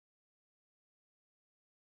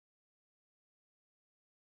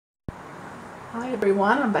Hi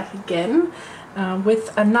everyone, I'm back again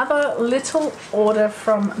with another little order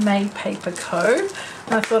from MayPaperCo.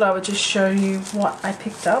 And I thought I would just show you what I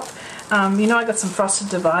picked up. You know, I got some frosted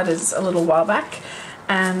dividers a little while back,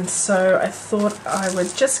 and so I thought I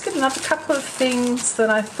would just get another couple of things that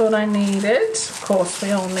I thought I needed. Of course,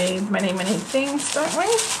 we all need many things, don't we?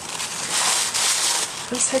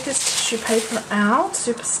 Let's take this tissue paper out,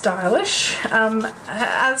 super stylish.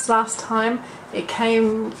 As last time,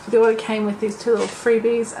 the order came with these two little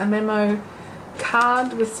freebies, a memo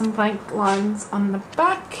card with some blank lines on the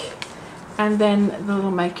back, and then the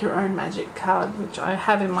little make your own magic card, which I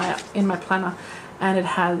have in my planner, and it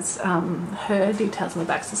has her details on the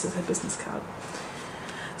back, so this is her business card.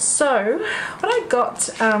 So what I got,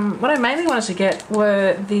 what I mainly wanted to get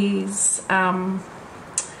were these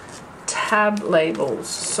tab labels.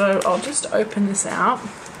 So I'll just open this out.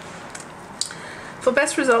 For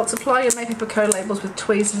best results, apply your MayPaperCo labels with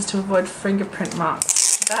tweezers to avoid fingerprint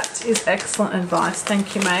marks. That is excellent advice.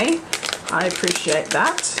 Thank you, May. I appreciate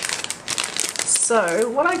that. So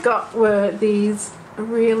what I got were these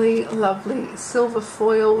really lovely silver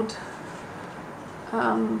foiled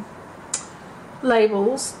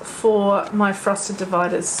labels for my frosted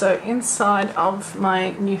dividers. So inside of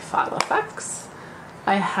my new Filofax,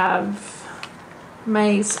 I have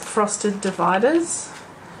May's frosted dividers.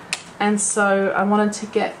 And so I wanted to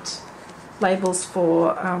get labels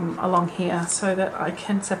for along here so that I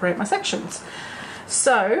can separate my sections.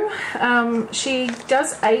 So she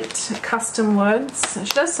does 8 custom words.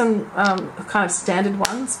 She does some kind of standard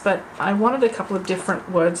ones, but I wanted a couple of different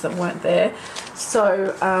words that weren't there.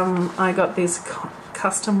 So I got these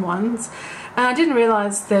custom ones. And I didn't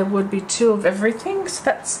realize there would be 2 of everything, so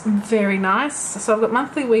that's very nice. So I've got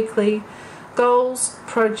monthly, weekly, goals,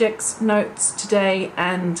 projects, notes, today,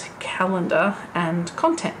 and calendar, and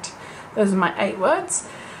content. Those are my 8 words,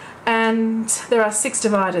 and there are 6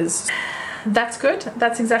 dividers. That's good.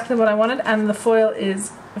 That's exactly what I wanted, and the foil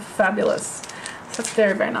is fabulous. So that's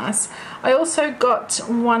very nice. I also got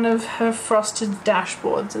one of her frosted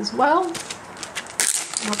dashboards as well.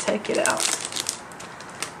 I'll take it out.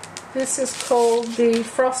 This is called the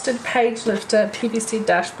Frosted Page Lifter PVC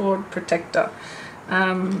Dashboard Protector.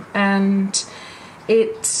 And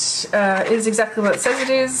it is exactly what it says it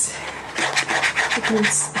is. You can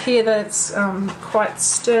hear that it's quite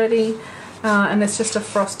sturdy, and it's just a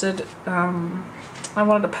frosted, I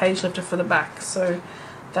wanted a page lifter for the back, so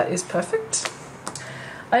that is perfect.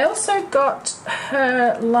 I also got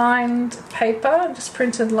her lined paper, just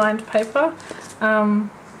printed lined paper.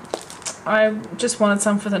 I just wanted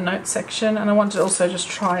some for the notes section, and I wanted to also just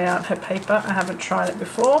try out her paper. I haven't tried it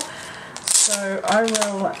before. So I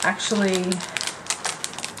will actually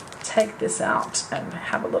take this out and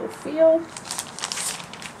have a little feel.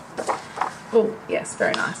 Oh yes,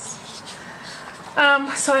 very nice.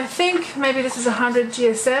 So I think maybe this is 100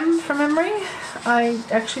 GSM from memory. I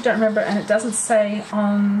actually don't remember, and it doesn't say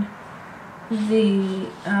on the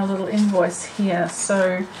little invoice here.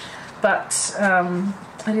 So, but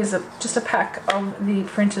it is just a pack of the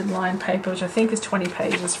printed lined paper, which I think is 20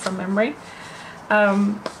 pages from memory.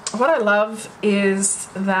 What I love is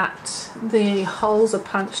that the holes are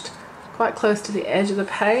punched quite close to the edge of the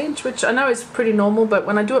page, which I know is pretty normal, but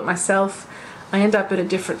when I do it myself, I end up at a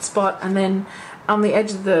different spot, and then on the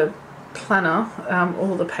edge of the planner,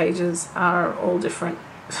 all the pages are all different.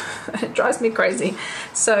 It drives me crazy.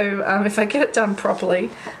 So if I get it done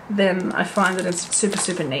properly, then I find that it's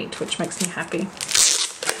super neat, which makes me happy.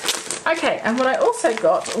 Okay, and what I also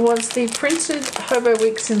got was the printed Hobo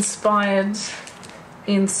Weeks inspired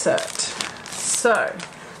insert. So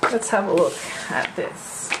let's have a look at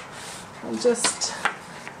this. I'll just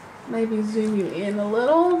maybe zoom you in a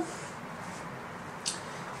little.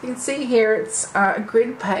 You can see here it's a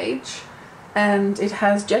grid page, and it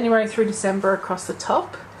has January through December across the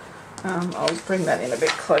top. I'll bring that in a bit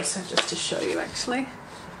closer just to show you actually.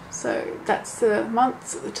 So that's the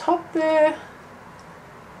months at the top there.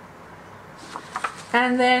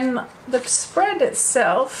 And then the spread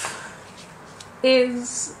itself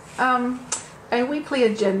is a weekly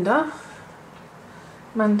agenda,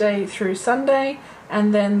 Monday through Sunday,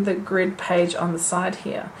 and then the grid page on the side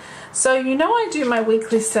here. So you know I do my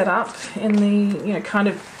weekly setup in the kind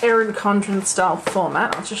of Erin Condren style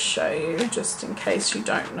format. I'll just show you just in case you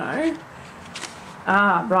don't know.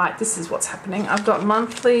 Ah, right, this is what's happening. I've got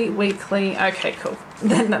monthly, weekly. Okay, cool.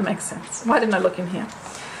 Then that makes sense. Why didn't I look in here?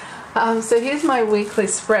 So here's my weekly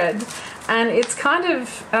spread, and it's kind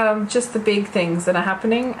of just the big things that are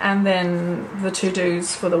happening, and then the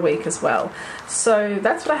to-dos for the week as well. So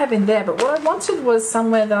that's what I have in there, but what I wanted was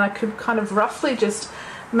somewhere that I could kind of roughly just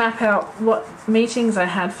map out what meetings I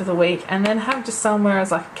had for the week, and then have just somewhere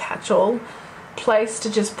as like a catch-all place to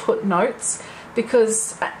just put notes,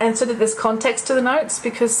 because, and so that there's context to the notes,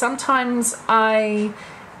 because sometimes I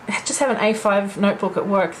just have an A5 notebook at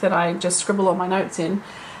work that I just scribble all my notes in,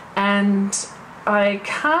 and I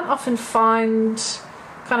can't often find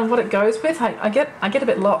kind of what it goes with. I get a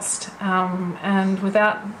bit lost, and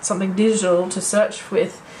without something digital to search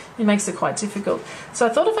with, it makes it quite difficult. So I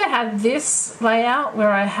thought if I had this layout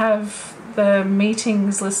where I have the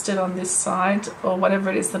meetings listed on this side, or whatever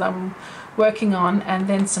it is that I'm working on, and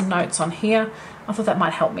then some notes on here, I thought that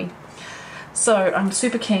might help me. So I'm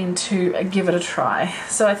super keen to give it a try.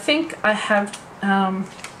 So I think I have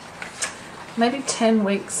maybe 10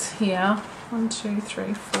 weeks here. 1, 2,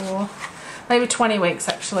 3, 4, maybe 20 weeks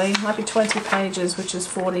actually. Might be 20 pages, which is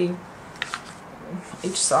 40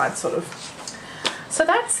 each side sort of. So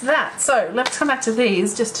that's that. So let's come back to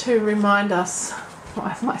these just to remind us,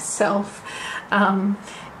 myself.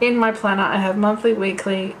 In my planner I have monthly,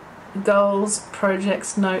 weekly, goals,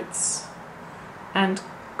 projects, notes, and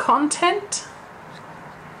content.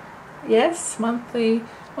 Yes, monthly.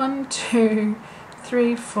 1, 2,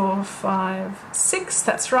 3, 4, 5, 6,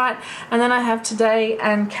 that's right. And then I have today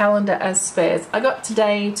and calendar as spares. I got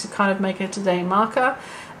today to kind of make a today marker,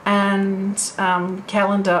 and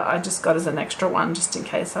calendar I just got as an extra one just in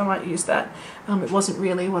case I might use that. It wasn't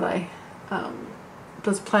really what I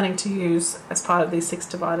was planning to use as part of these 6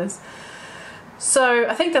 dividers. So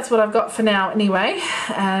I think that's what I've got for now anyway,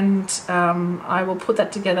 and I will put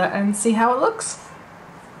that together and see how it looks.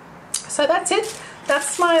 So that's it.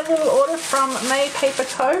 That's my little order from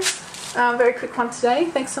MayPaperCo. Very quick one today.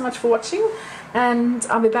 Thanks so much for watching, and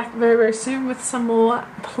I'll be back very, very soon with some more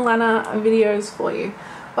planner videos for you.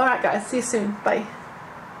 Alright guys, see you soon. Bye.